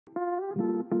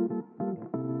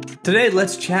Today,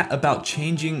 let's chat about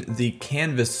changing the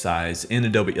canvas size in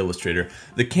Adobe Illustrator.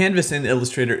 The canvas in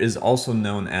Illustrator is also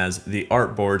known as the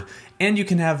artboard, and you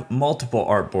can have multiple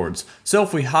artboards. So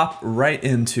if we hop right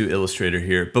into Illustrator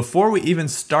here, before we even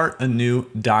start a new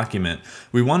document,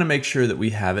 we want to make sure that we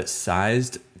have it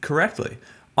sized correctly.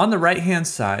 On the right-hand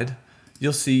side,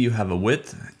 you'll see you have a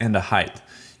width and a height.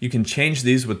 You can change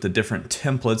these with the different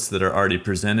templates that are already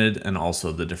presented and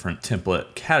also the different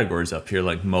template categories up here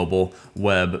like mobile,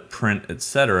 web, print,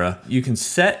 etc. You can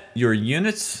set your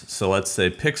units, so let's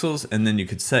say pixels, and then you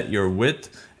could set your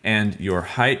width and your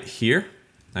height here,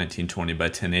 1920 by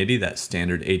 1080, that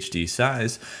standard HD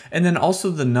size, and then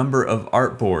also the number of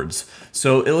artboards.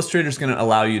 So Illustrator is going to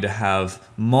allow you to have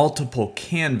multiple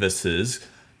canvases.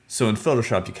 So in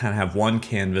Photoshop, you kind of have one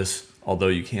canvas, although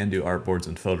you can do artboards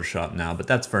in Photoshop now, but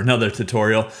that's for another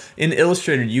tutorial. In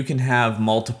Illustrator, you can have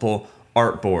multiple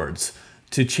artboards.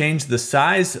 To change the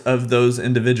size of those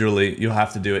individually, you'll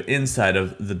have to do it inside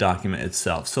of the document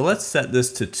itself. So let's set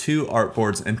this to 2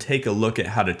 artboards and take a look at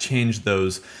how to change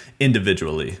those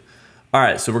individually. All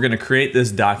right, so we're gonna create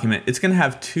this document. It's gonna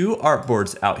have 2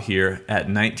 artboards out here at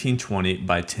 1920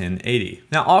 by 1080.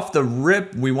 Now off the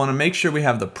rip, we wanna make sure we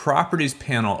have the properties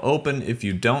panel open. If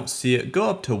you don't see it, go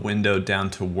up to window, down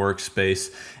to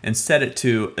workspace, and set it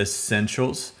to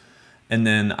essentials. And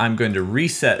then I'm going to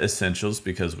reset essentials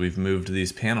because we've moved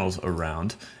these panels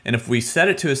around. And if we set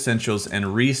it to essentials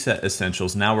and reset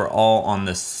essentials, now we're all on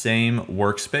the same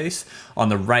workspace. On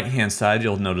the right-hand side,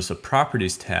 you'll notice a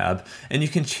properties tab, and you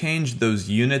can change those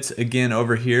units again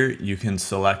over here. You can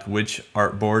select which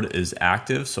artboard is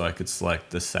active. So I could select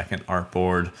the second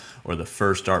artboard or the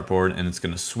first artboard, and it's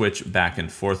gonna switch back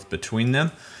and forth between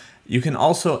them. You can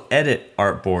also edit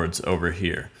artboards over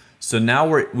here. So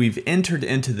now we've entered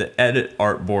into the edit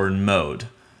artboard mode.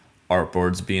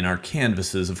 Artboards being our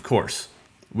canvases, of course.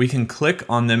 We can click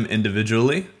on them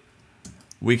individually.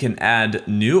 We can add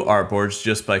new artboards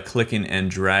just by clicking and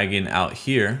dragging out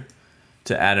here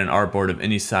to add an artboard of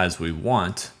any size we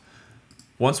want.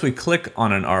 Once we click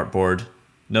on an artboard,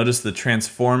 notice the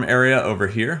transform area over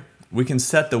here. We can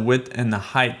set the width and the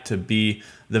height to be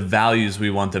the values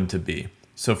we want them to be.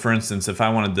 So for instance, if I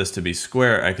wanted this to be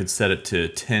square, I could set it to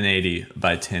 1080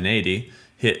 by 1080,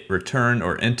 hit return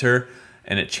or enter,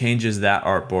 and it changes that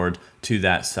artboard to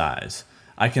that size.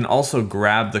 I can also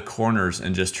grab the corners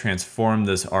and just transform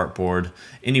this artboard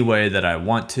any way that I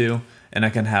want to, and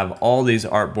I can have all these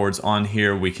artboards on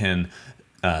here. We can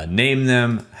name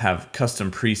them, have custom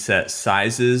preset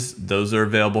sizes. Those are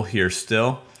available here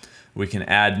still. We can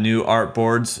add new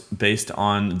artboards based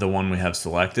on the one we have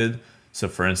selected. So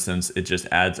for instance, it just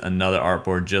adds another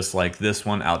artboard just like this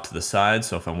one out to the side.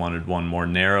 So if I wanted one more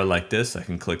narrow like this, I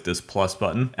can click this plus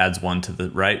button, adds one to the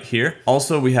right here.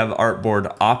 Also, we have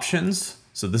artboard options.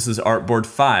 So this is artboard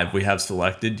 5 we have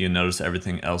selected. You notice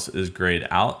everything else is grayed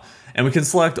out. And we can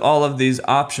select all of these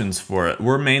options for it.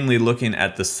 We're mainly looking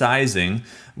at the sizing.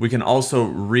 We can also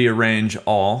rearrange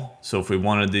all. So if we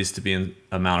wanted these to be an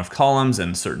amount of columns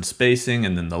and certain spacing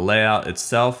and then the layout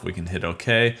itself, we can hit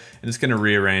OK. And it's gonna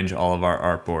rearrange all of our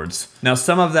artboards. Now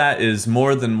some of that is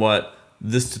more than what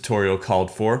this tutorial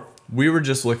called for. We were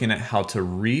just looking at how to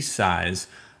resize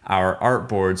our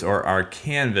artboards or our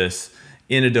canvas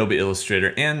in Adobe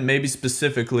Illustrator. And maybe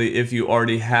specifically if you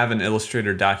already have an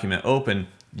Illustrator document open,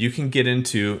 you can get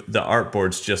into the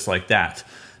artboards just like that.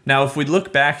 Now, if we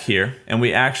look back here and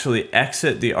we actually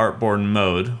exit the artboard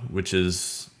mode, which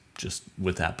is just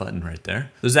with that button right there,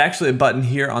 there's actually a button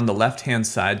here on the left-hand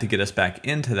side to get us back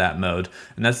into that mode,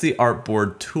 and that's the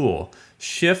artboard tool.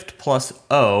 Shift plus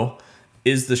O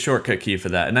is the shortcut key for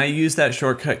that, and I use that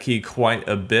shortcut key quite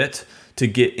a bit to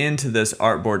get into this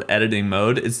artboard editing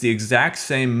mode. It's the exact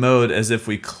same mode as if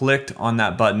we clicked on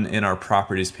that button in our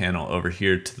properties panel over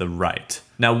here to the right.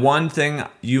 Now, one thing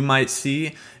you might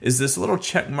see is this little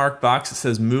check mark box that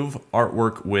says move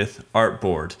artwork with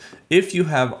artboard. If you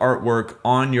have artwork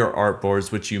on your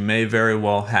artboards, which you may very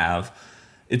well have,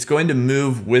 it's going to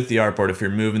move with the artboard if you're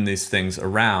moving these things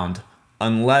around,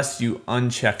 unless you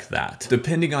uncheck that.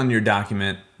 Depending on your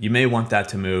document, you may want that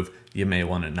to move, you may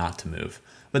want it not to move.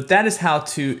 But that is how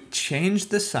to change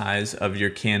the size of your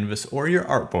canvas or your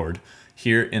artboard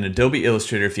here in Adobe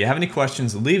Illustrator. If you have any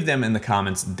questions, leave them in the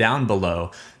comments down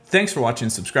below. Thanks for watching.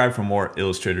 Subscribe for more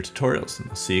Illustrator tutorials, and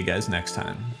I'll see you guys next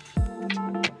time.